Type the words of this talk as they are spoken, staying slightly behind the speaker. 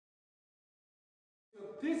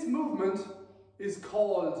This movement is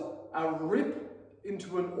called a rip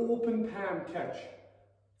into an open palm catch.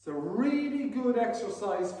 It's a really good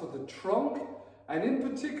exercise for the trunk and in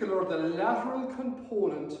particular the lateral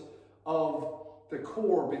component of the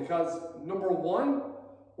core, because number one,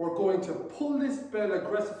 we're going to pull this bell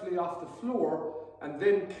aggressively off the floor and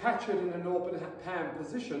then catch it in an open palm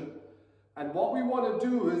position. And what we want to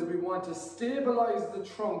do is we want to stabilize the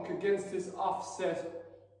trunk against this offset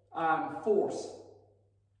force.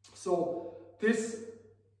 So this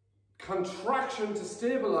contraction to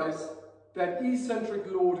stabilize that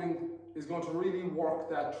eccentric loading is going to really work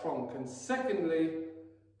that trunk. And secondly,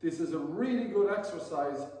 this is a really good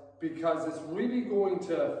exercise because it's really going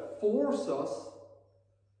to force us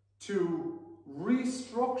to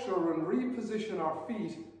restructure and reposition our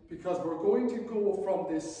feet, because we're going to go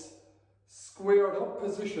from this squared up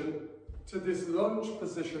position to this lunge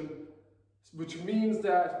position, which means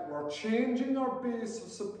that we're changing our base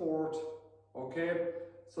of support, okay?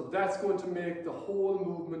 So that's going to make the whole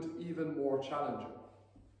movement even more challenging.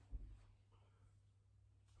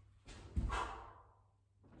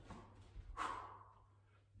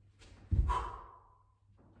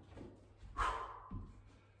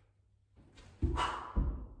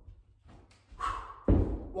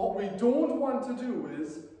 What we don't want to do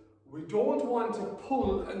is, we don't want to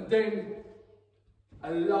pull and then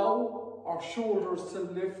allow our shoulders to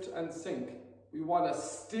lift and sink. We want to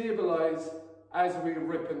stabilize as we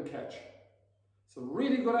rip and catch. So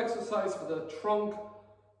really good exercise for the trunk,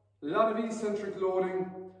 a lot of eccentric loading.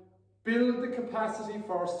 Build the capacity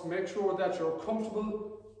first, make sure that you're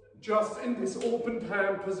comfortable just in this open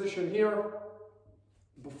palm position here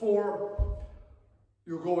before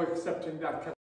you go accepting that catch.